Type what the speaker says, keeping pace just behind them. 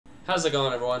How's it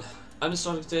going, everyone? I'm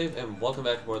Nostalgic Dave, and welcome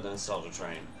back aboard the Nostalgia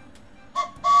Train.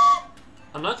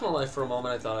 I'm not gonna lie, for a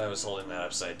moment I thought I was holding that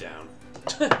upside down.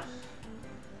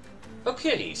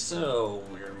 Okay, so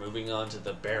we're moving on to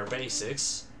the bare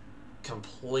basics.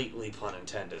 Completely pun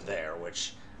intended there,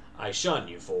 which I shun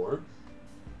you for.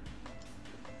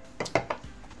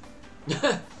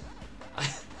 I'm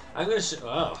gonna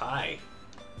oh, hi.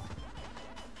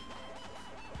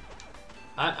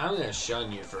 I'm gonna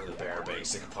shun you for the bare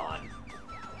basic pun.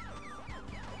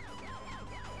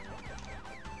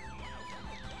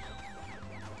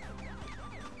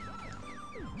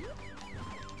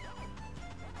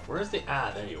 Where's the...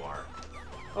 Ah, there you are.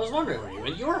 I was wondering where you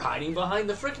went. You were hiding behind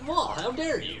the frickin' wall. How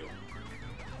dare you?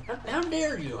 How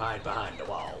dare you hide behind the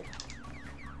wall?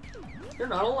 You're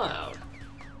not allowed.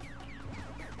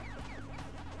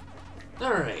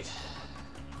 Alright.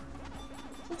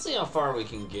 Let's see how far we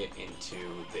can get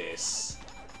into this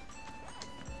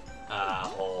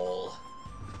whole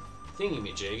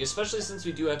thingy-majig, especially since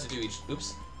we do have to do each...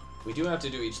 Oops. We do have to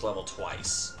do each level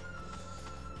twice.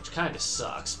 Which kind of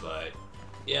sucks, but...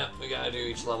 Yeah, we gotta do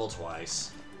each level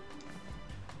twice.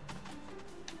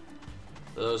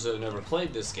 For those who have never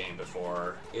played this game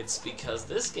before, it's because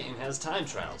this game has time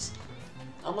trials.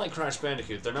 Unlike Crash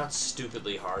Bandicoot, they're not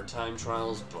stupidly hard time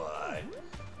trials, but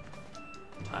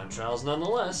time trials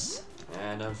nonetheless.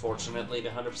 And unfortunately, to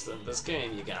 100% of this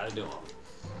game, you gotta do them.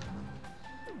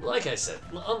 Like I said,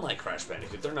 unlike Crash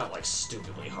Bandicoot, they're not like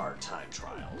stupidly hard time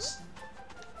trials.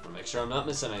 I'll make sure I'm not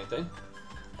missing anything.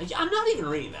 I'm not even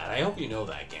reading that. I hope you know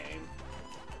that game.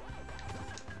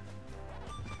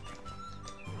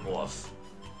 Woof.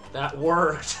 That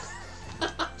worked.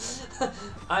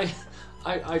 I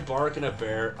bark at a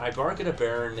bear. I bark at a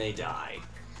bear and they die.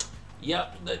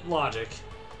 Yep, that logic.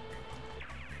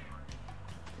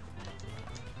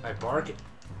 I bark at...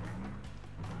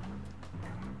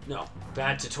 No,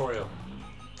 bad tutorial.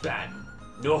 Bad.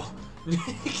 No.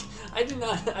 I did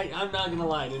not... I'm not gonna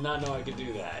lie. I did not know I could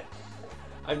do that.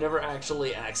 I've never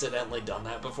actually accidentally done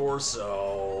that before,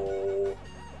 so...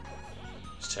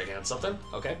 Just checking out something?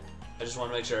 Okay. I just want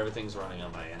to make sure everything's running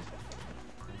on my end.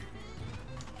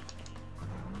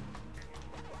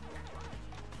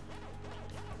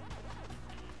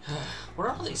 What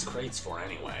are all these crates for,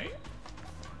 anyway?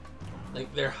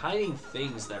 Like, they're hiding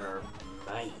things that are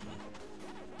mine.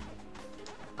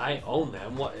 I own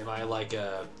them. What, am I like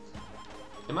a...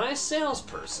 Am I a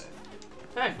salesperson?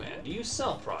 Pac-Man, do you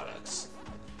sell products?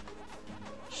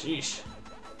 Sheesh.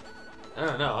 I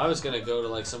don't know. I was gonna go to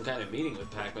like some kind of meeting with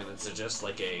Pac-Man and suggest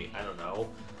like a, I don't know,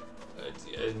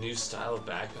 a new style of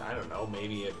Pac-Man. I don't know,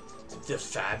 maybe the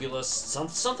fabulous,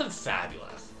 something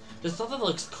fabulous. Just something that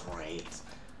looks great.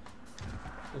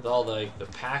 With all the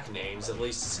pack names, at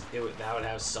least that would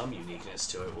have some uniqueness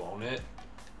to it, won't it?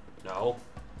 No.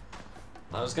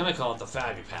 I was gonna call it the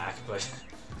FABUPACK, but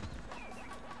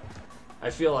I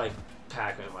feel like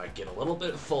Pac-Man might get a little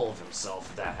bit full of himself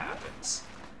if that happens.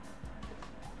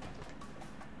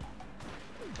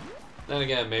 Then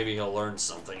again, maybe he'll learn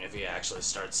something if he actually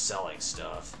starts selling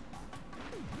stuff.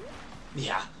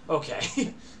 Yeah,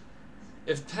 okay.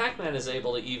 If Pac-Man is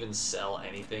able to even sell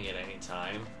anything at any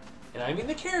time, and I mean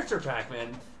the character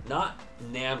Pac-Man, not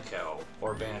Namco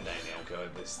or Bandai Namco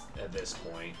at this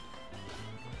point.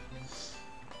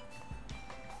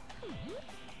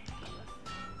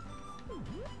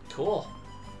 Cool.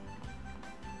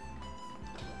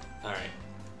 Alright.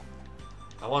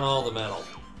 I want all the metal.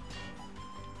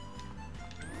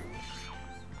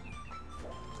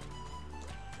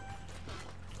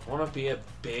 I want to be a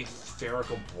big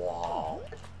spherical ball.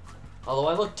 Although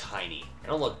I look tiny. I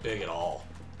don't look big at all.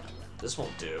 This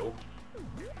won't do.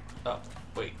 Oh,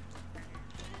 wait.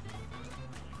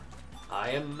 I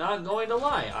am not going to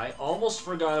lie. I almost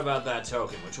forgot about that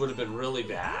token, which would have been really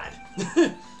bad.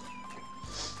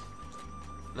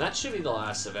 That should be the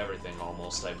last of everything,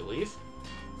 almost, I believe.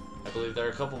 I believe there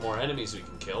are a couple more enemies we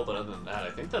can kill, but other than that,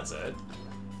 I think that's it.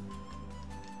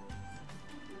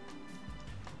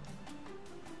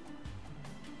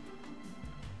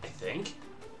 I think.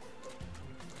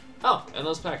 Oh, and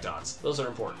those pack dots. Those are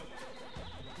important.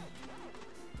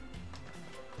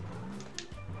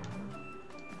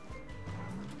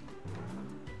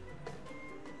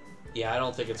 Yeah, I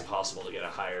don't think it's possible to get a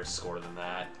higher score than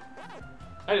that.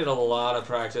 I did a lot of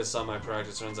practice on my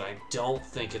practice runs, and I don't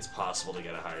think it's possible to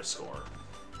get a higher score.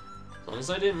 As long as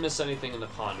I didn't miss anything in the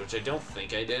pond, which I don't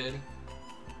think I did.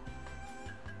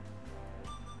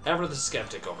 Ever the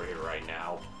skeptic over here right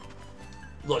now.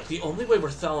 Look, the only way we're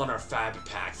selling our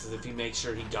FABUPACs is if you make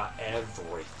sure he got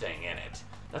everything in it.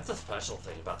 That's the special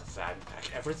thing about the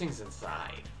FABUPACK. Everything's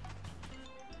inside.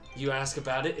 You ask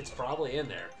about it, it's probably in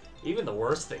there. Even the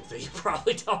worst things that you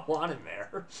probably don't want in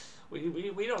there.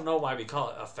 We don't know why we call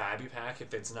it a FABUPACK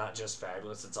if it's not just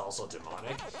fabulous, it's also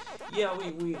demonic. Yeah,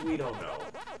 we don't know.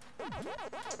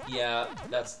 Yeah,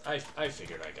 I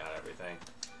figured I got everything.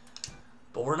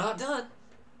 But we're not done.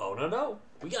 Oh, no.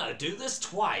 We gotta do this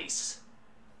twice.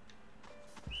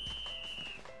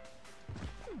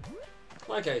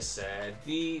 Like I said,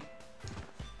 the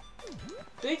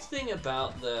big thing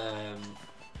about the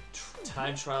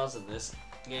time trials in this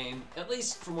game, at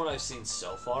least from what I've seen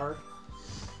so far,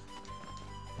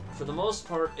 for the most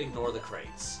part, ignore the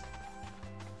crates.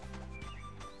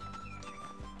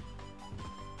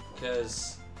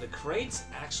 Because the crates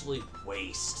actually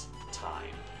waste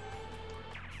time.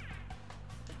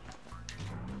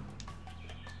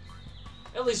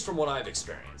 At least from what I've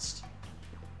experienced.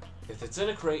 If it's in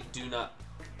a crate, do not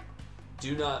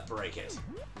break it.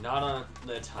 Not on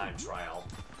the time trial.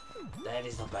 That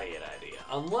is a bad idea.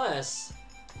 Unless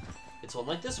it's one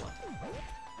like this one.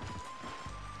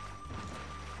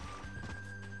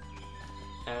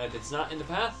 And if it's not in the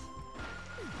path,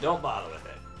 don't bother with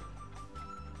it.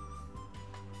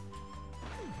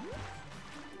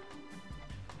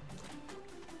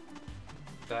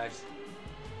 In fact,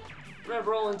 rev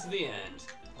roll into the end.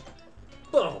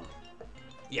 Boom!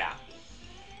 Yeah.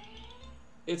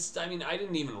 I mean, I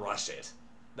didn't even rush it.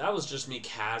 That was just me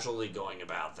casually going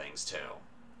about things, too.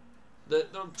 The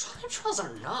time trials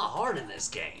are not hard in this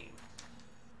game.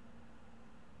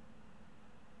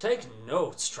 Take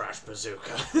notes, Trash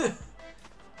Bazooka.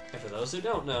 And for those who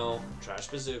don't know, Trash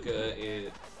Bazooka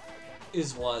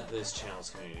is what this channel's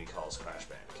community calls Crash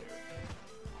Bandicoot.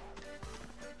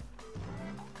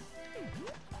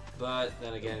 But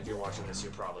then again, if you're watching this,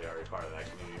 you're probably already part of that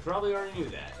community. You probably already knew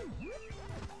that.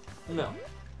 No.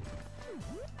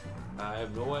 I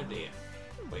have no idea.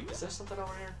 Wait, is there something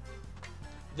over here?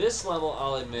 This level,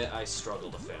 I'll admit, I struggle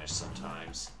to finish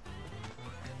sometimes.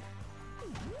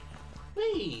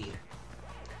 Whee!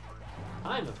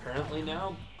 I'm apparently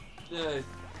now...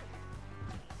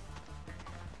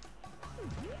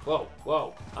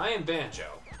 Whoa. I am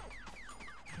Banjo.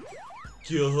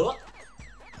 Yeah.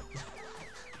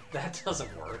 That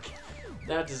doesn't work.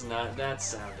 That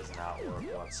sound does not work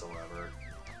whatsoever.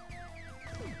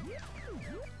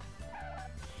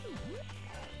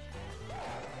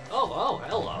 Oh,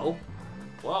 hello.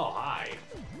 Whoa, hi.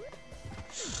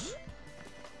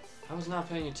 I was not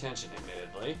paying attention,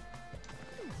 admittedly.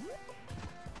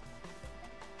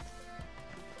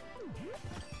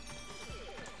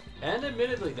 And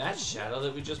admittedly, that shadow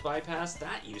that we just bypassed,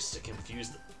 that used to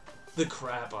confuse the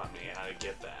crap on me how to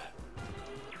get that.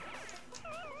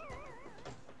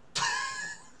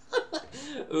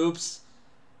 Oops.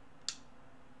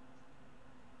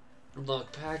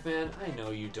 Look, Pac-Man, I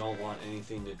know you don't want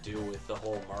anything to do with the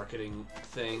whole marketing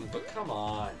thing, but come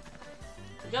on.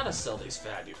 We gotta sell these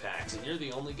FABUPACKs, and you're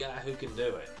the only guy who can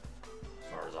do it,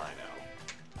 as far as I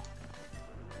know.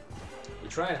 We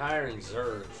tried hiring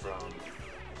Zurg from,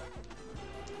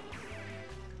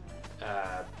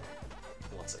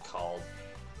 what's it called?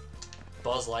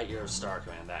 Buzz Lightyear of Star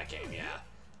Command, that game, yeah.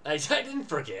 I didn't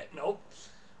forget, nope.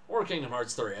 Or Kingdom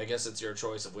Hearts 3, I guess it's your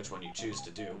choice of which one you choose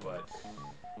to do, but...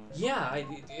 Yeah,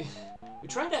 we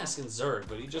tried asking Zurg,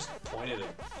 but he just pointed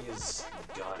his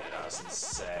gun at us and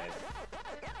said,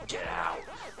 "Get out."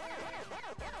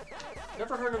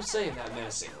 Never heard him say that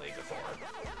menacingly before.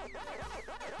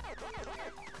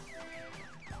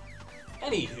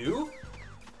 Anywho,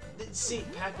 see,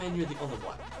 Pac-Man, you're the only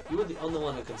one. You are the only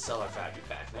one who can sell our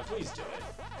FABUPACK. Now please do it.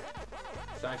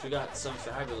 In fact, we got some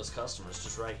fabulous customers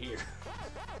just right here.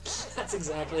 That's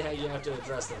exactly how you have to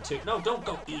address them, too. No, don't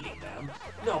go eating them.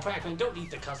 No, Pac-Man, don't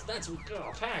eat the customers. That's...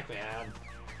 Oh, Pac-Man.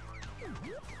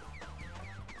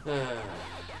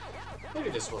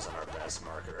 Maybe this wasn't our best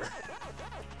marketer.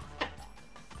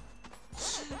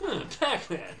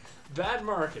 Pac-Man. Bad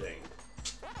marketing.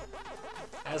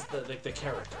 As the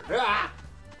character. Ah!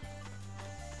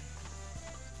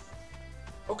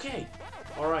 Okay.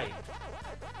 Alright.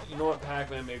 You know what,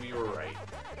 Pac-Man? Maybe you were right.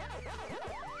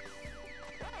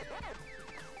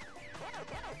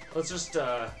 Let's just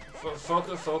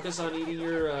focus on eating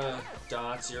your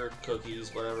dots, your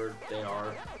cookies, whatever they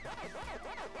are.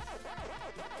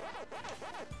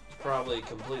 Probably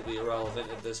completely irrelevant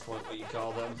at this point what you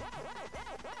call them.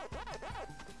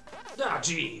 Ah,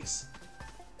 jeez!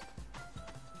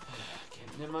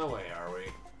 Getting in my way, are we?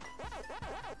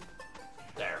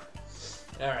 There.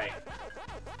 Alright.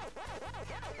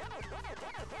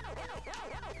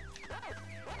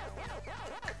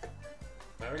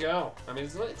 There we go. I mean,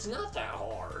 it's not that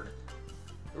hard.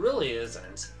 It really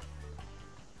isn't.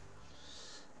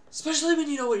 Especially when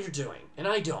you know what you're doing, and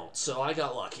I don't, so I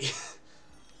got lucky.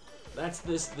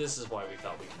 This is why we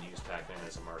thought we could use Pac-Man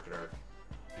as a marketer.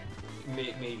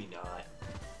 Maybe not.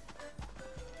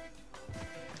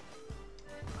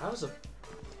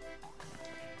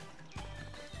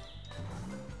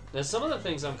 Now, some of the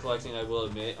things I'm collecting, I will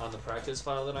admit, on the practice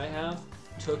file that I have,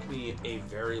 took me a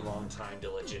very long time to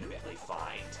legitimately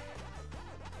find.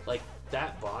 Like,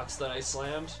 that box that I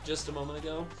slammed just a moment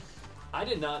ago, I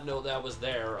did not know that was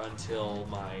there until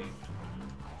my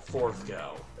 4th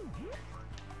go.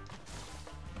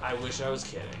 I wish I was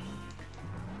kidding.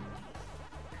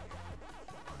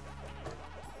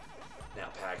 Now,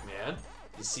 Pac-Man,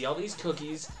 you see all these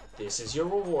cookies? This is your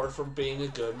reward for being a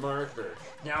good marketer.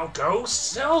 Now go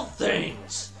sell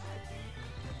things!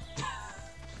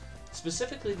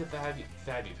 Specifically the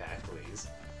FABUPACK, please.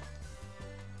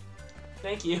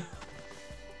 Thank you.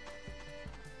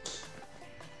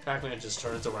 Pac-Man just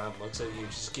turns around, looks at you,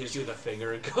 just gives you the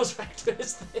finger, and goes back to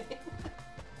his thing.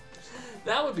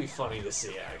 That would be funny to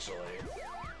see, actually.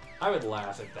 I would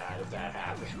laugh at that if that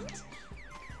happened.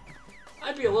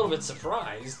 I'd be a little bit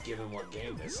surprised, given what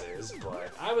game this is,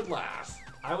 but I would laugh.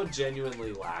 I would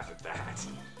genuinely laugh at that.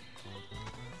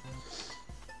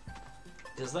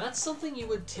 Because that's something you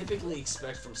would typically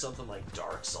expect from something like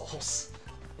Dark Souls.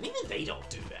 And even they don't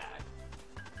do that.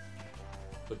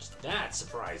 Which, that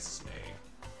surprises me.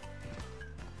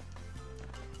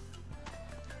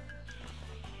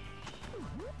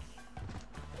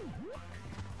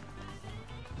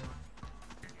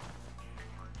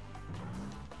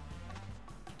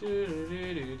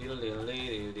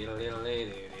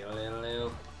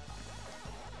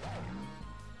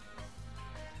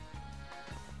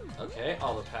 Okay,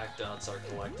 all the pack dots are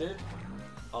collected.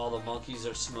 All the monkeys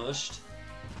are smushed.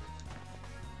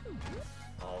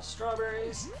 All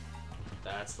strawberries.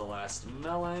 That's the last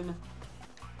melon.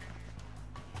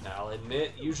 Now, I'll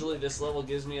admit, usually this level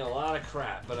gives me a lot of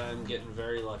crap, but I'm getting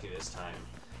very lucky this time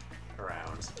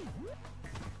around.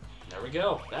 There we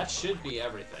go. That should be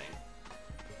everything.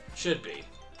 Should be.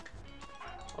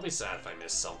 I'll be sad if I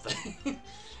miss something.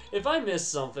 If I miss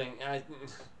something,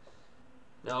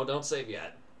 No, don't save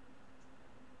yet.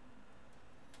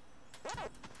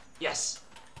 Yes!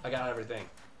 I got everything.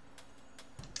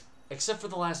 Except for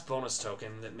the last bonus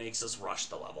token that makes us rush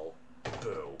the level.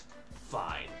 Boo.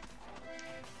 Fine.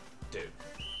 Dude,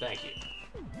 thank you.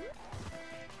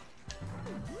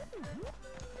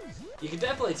 You can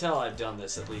definitely tell I've done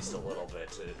this at least a little bit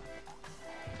to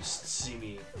just see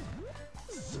me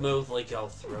smoothly go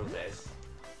through this.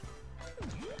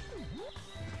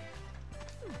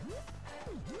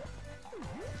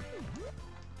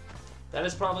 That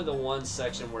is probably the one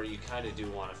section where you kind of do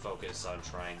want to focus on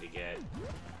trying to get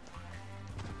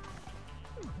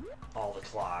all the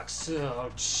clocks. Oh,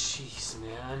 jeez,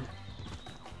 man.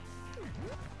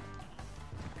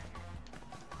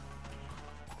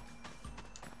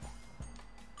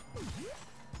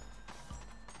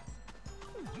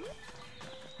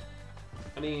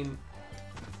 I mean...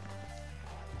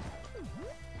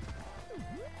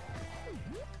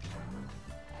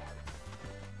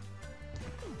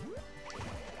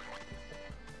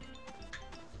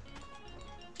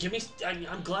 Give me...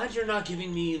 I'm glad you're not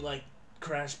giving me, like,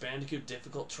 Crash Bandicoot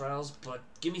difficult trials, but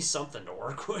give me something to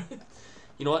work with.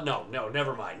 You know what? No,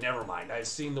 never mind, never mind. I've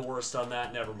seen the worst on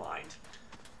that, never mind.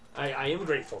 I am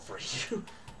grateful for you.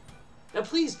 Now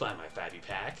please buy my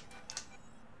FABUPACK.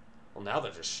 Well, now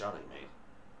they're just shunning me.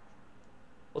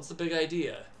 What's the big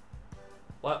idea?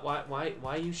 Why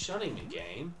are you shunning me,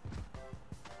 game?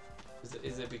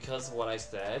 Is it because of what I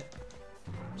said?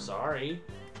 Sorry.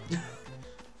 I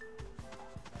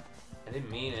didn't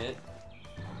mean it.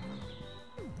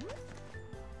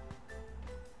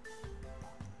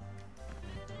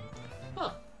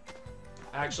 Huh.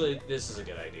 Actually, this is a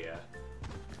good idea.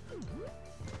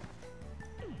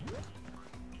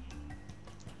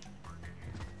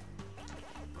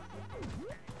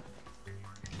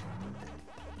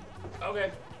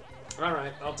 Okay.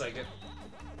 Alright, I'll take it.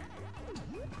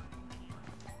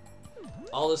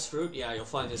 All this fruit? Yeah, you'll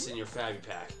find this in your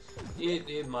FABUPACK.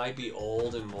 It might be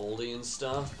old and moldy and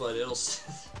stuff, but it'll...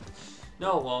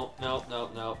 No, it won't.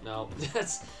 No.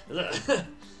 That's...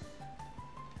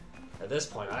 At this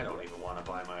point, I don't even want to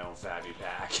buy my own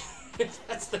FABUPACK, if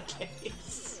that's the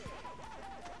case.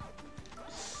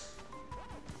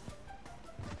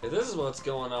 If this is what's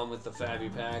going on with the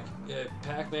FABUPACK,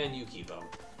 Pac-Man, you keep them.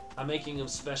 I'm making them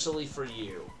specially for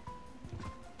you.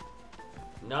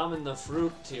 Numbing the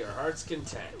fruit to your heart's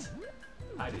content.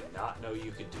 I did not know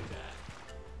you could do that.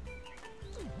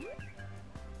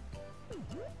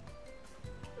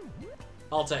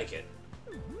 I'll take it.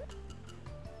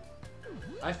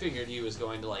 I figured he was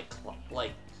going to like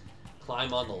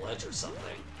climb on the ledge or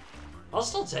something. I'll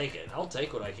still take it. I'll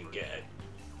take what I can get.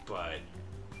 But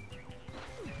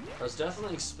I was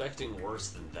definitely expecting worse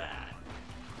than that.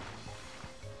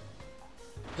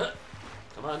 Huh.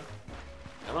 Come on.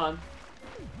 Come on.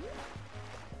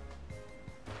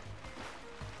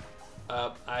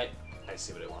 I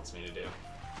see what it wants me to do.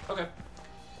 Okay.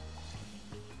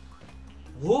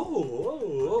 Whoa, whoa,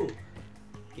 whoa.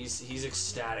 He's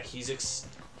ecstatic. He's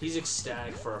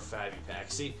ecstatic for a FABUPACK.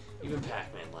 See, even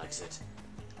Pac-Man likes it.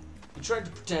 He tried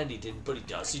to pretend he didn't, but he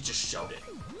does. He just showed it.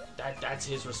 That's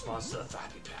his response to the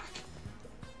FABUPACK.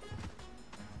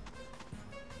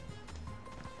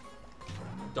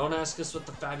 Don't ask us what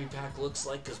the FABUPACK looks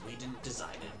like, because we didn't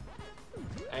design it.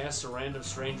 I asked a random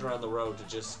stranger on the road to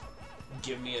just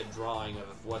give me a drawing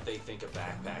of what they think a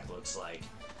backpack looks like,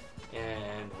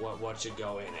 and what should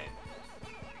go in it.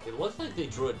 It looked like they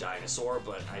drew a dinosaur,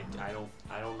 but I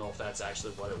don't know if that's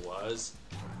actually what it was.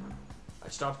 I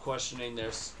stopped questioning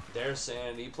their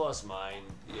sanity plus mine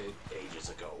ages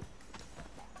ago.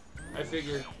 I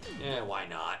figured, why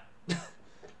not?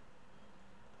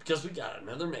 Because we got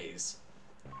another maze.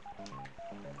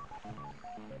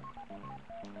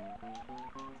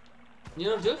 You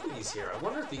know, doing these here, I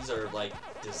wonder if these are, like,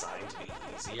 designed to be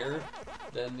easier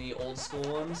than the old school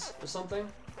ones or something.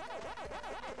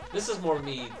 This is more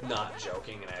me not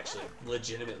joking and actually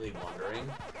legitimately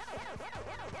wondering.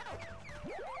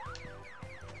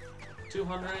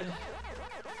 200.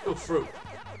 Ooh, fruit.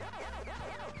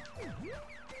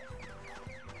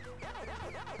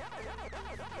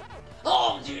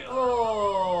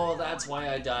 Oh, that's why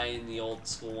I die in the old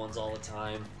school ones all the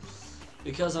time.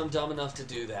 Because I'm dumb enough to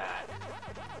do that.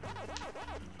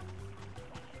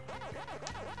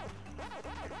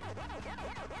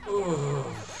 Ooh.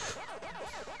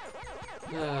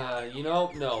 You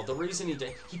know, no, the reason he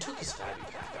took his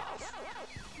FABUPACK off.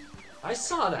 I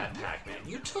saw that, Pac-Man.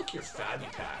 You took your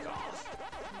FABUPACK off.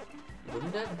 You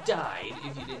wouldn't have died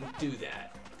if you didn't do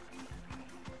that.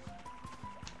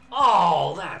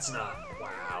 Oh, that's not...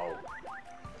 Wow.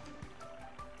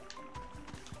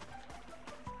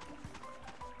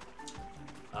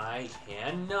 I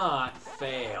cannot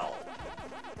fail.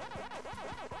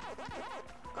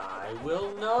 I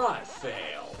will not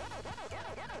fail.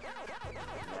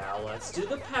 Now let's do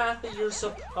the path that you're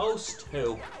supposed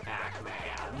to,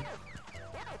 Pac-Man.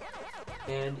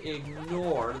 And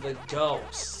ignore the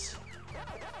ghosts.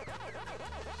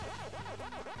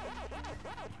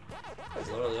 That's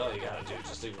literally all you gotta do,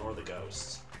 just ignore the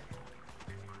ghosts.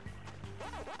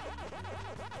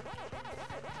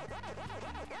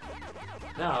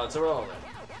 No, it's irrelevant.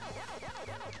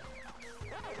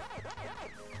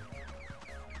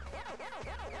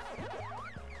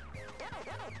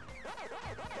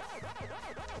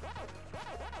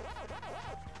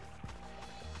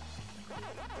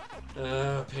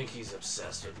 Pinky's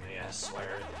obsessed with me, I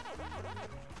swear it.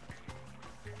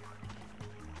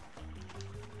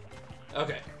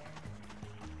 Okay.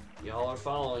 Y'all are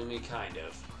following me, kind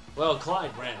of. Well,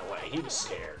 Clyde ran away. He was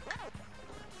scared.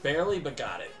 Barely, but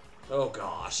got it. Oh,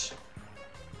 gosh.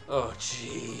 Oh,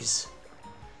 jeez.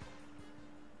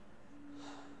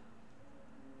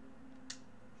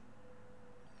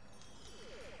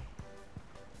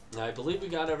 I believe we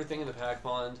got everything in the pack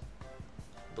pond.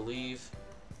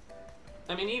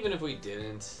 I mean, even if we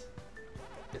didn't,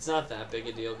 it's not that big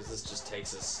a deal because this just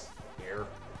takes us here.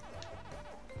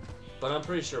 But I'm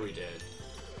pretty sure we did.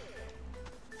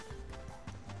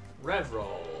 Rev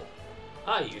roll.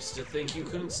 I used to think you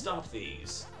couldn't stop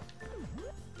these.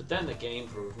 But then the game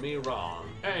proved me wrong.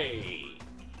 Hey!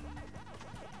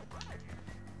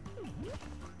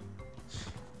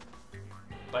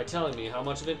 By telling me how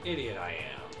much of an idiot I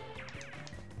am.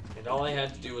 And all I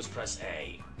had to do was press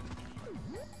A.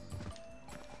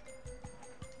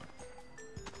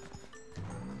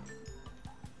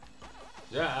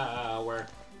 Yeah, where?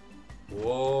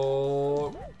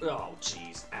 Whoa! Oh,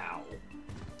 jeez! Ow!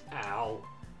 Ow!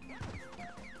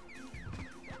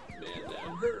 Man, that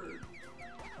hurt.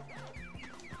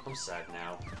 I'm sad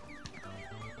now.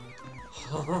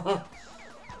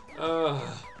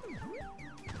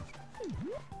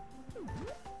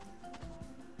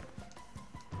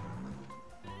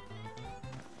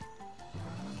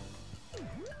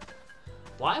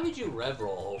 Why would you rev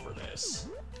roll over this?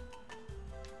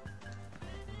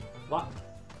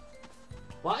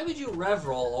 Why would you rev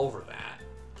roll over that?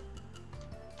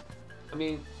 I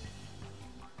mean,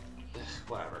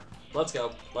 whatever. Let's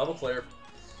go. Level clear.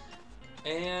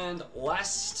 And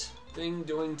last thing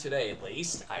doing today, at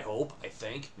least, I hope, I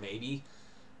think, maybe,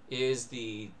 is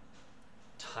the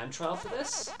time trial for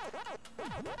this?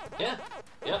 Yeah.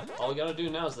 Yep. All we gotta do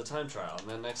now is the time trial, and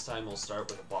then next time we'll start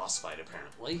with a boss fight,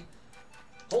 apparently.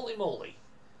 Holy moly.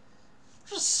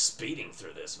 We're just speeding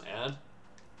through this, man.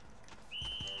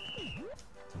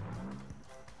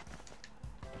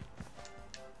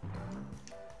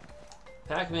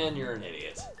 Pac-Man, you're an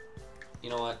idiot. You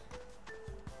know what?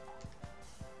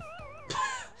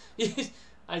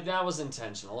 That was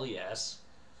intentional, yes.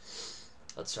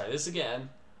 Let's try this again.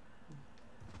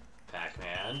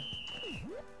 Pac-Man.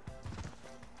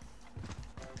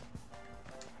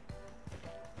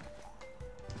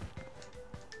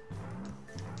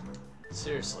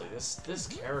 Seriously, this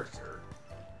character.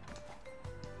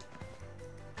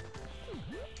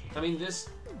 I mean, this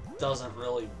doesn't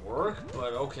really work,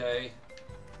 but okay.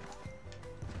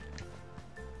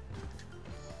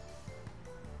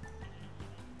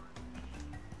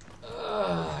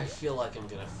 I feel like I'm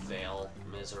gonna fail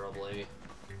miserably.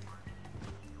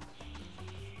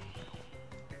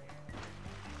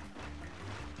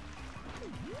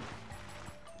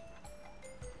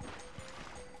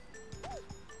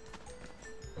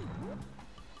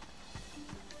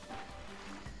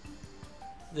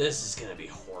 This is gonna be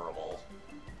horrible.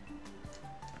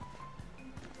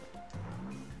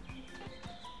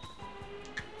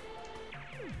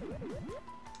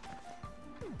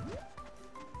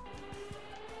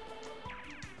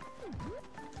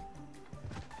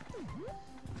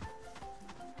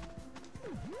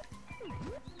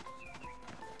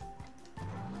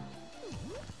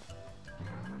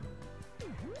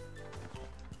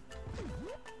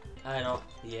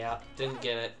 Yeah, didn't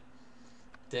get it.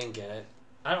 Didn't get it.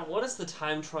 What is the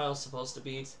time trial supposed to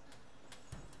beat?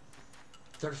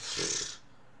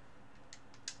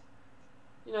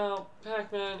 You know,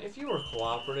 Pac-Man, if you were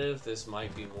cooperative, this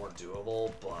might be more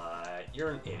doable, but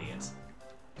you're an idiot.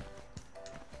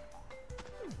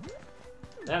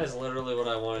 That is literally what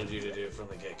I wanted you to do from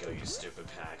the get-go, you stupid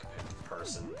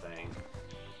person thing.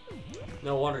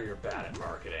 No wonder you're bad at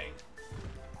marketing.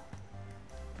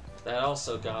 That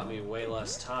also got me way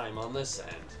less time on this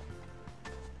end.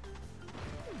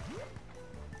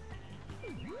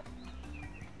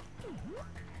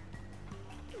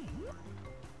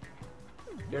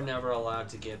 You're never allowed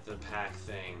to get the pack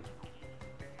thing.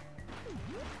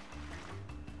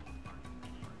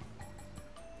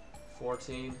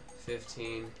 $14, $15,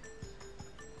 $17.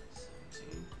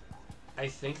 I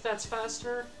think that's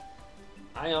faster.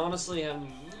 I honestly have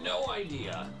no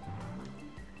idea.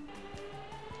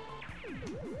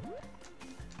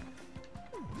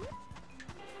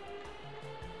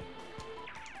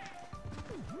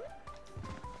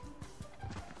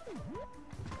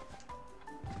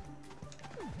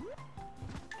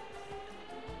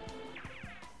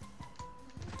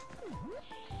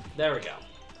 There we go.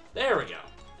 There we go.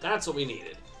 That's what we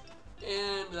needed.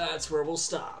 And that's where we'll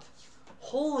stop.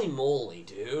 Holy moly,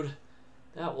 dude.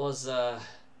 That was,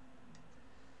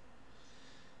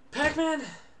 Pac-Man,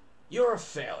 you're a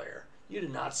failure. You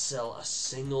did not sell a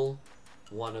single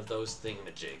one of those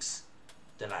thingamajigs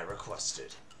that I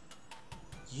requested.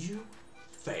 You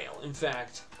fail. In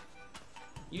fact,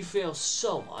 you fail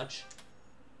so much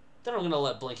that I'm gonna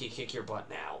let Blinky kick your butt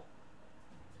now.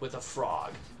 With a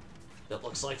frog that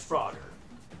looks like Frogger.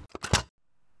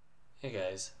 Hey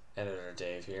guys, Editor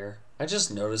Dave here. I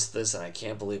just noticed this and I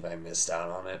can't believe I missed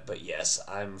out on it, but yes,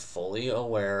 I'm fully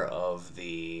aware of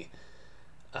the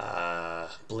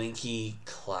Blinky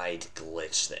Clyde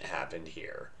glitch that happened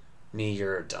here. Me,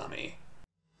 you're a dummy.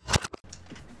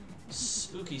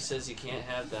 Spooky says you can't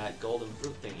have that golden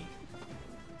fruit thingy.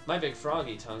 My big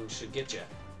froggy tongue should get you.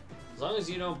 As long as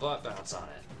you don't butt bounce on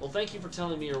it. Well, thank you for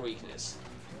telling me your weakness.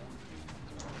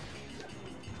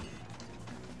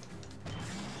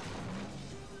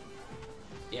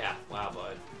 Yeah, wow,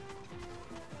 bud.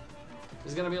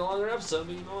 It's gonna be a longer episode,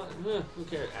 but you know what? Who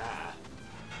cares? Ah.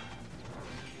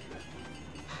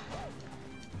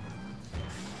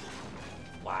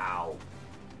 Wow.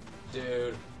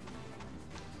 Dude.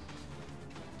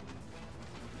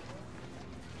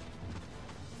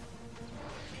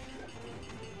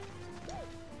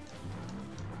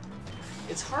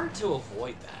 It's hard to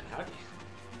avoid that. How do you...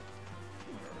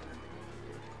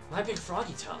 My big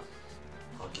froggy tongue.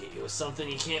 I'll get you with something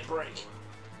you can't break.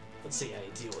 Let's see how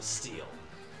you deal with steel.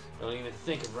 Don't even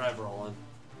think of rev rolling.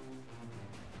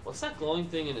 What's that glowing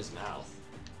thing in his mouth?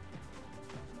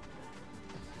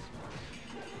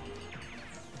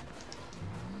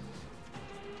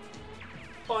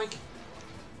 Boink.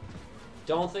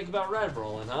 Don't think about rev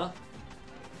rolling, huh?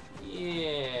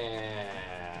 Yeah.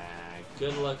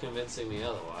 Good luck convincing me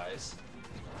otherwise.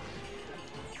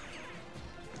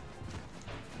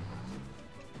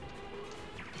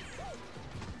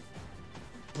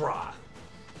 Brah.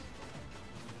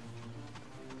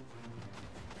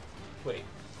 Wait,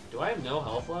 do I have no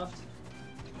health left?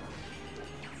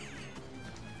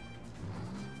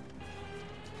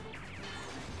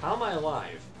 How am I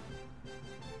alive?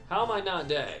 How am I not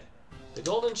dead? The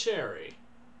golden cherry.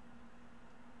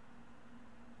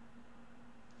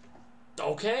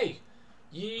 Okay.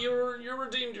 You're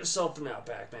redeemed yourself for now,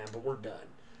 Pac-Man, but we're done.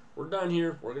 We're done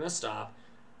here. We're gonna stop.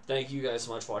 Thank you guys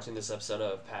so much for watching this episode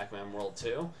of Pac-Man World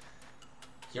 2.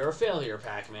 You're a failure,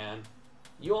 Pac-Man.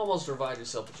 You almost revived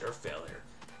yourself, but you're a failure.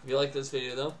 If you like this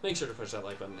video, though, make sure to push that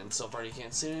like button. And so far, you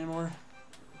can't see it anymore.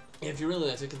 If you really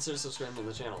like to, consider subscribing to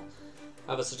the channel.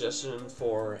 Have a suggestion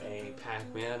for a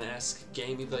Pac-Man-esque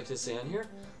game you'd like to see on here?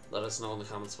 Let us know in the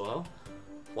comments below.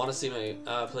 Want to see my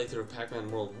playthrough of Pac-Man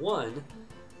World 1?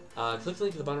 Click the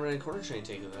link in the bottom right hand corner, train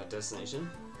take you to that destination.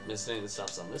 Miss any of the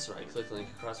stops on this ride, click the link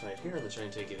across right here and the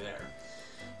train take you there.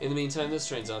 In the meantime, this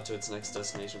train's off to its next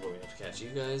destination, but we have to catch you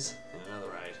guys in another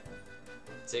ride.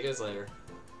 See you guys later.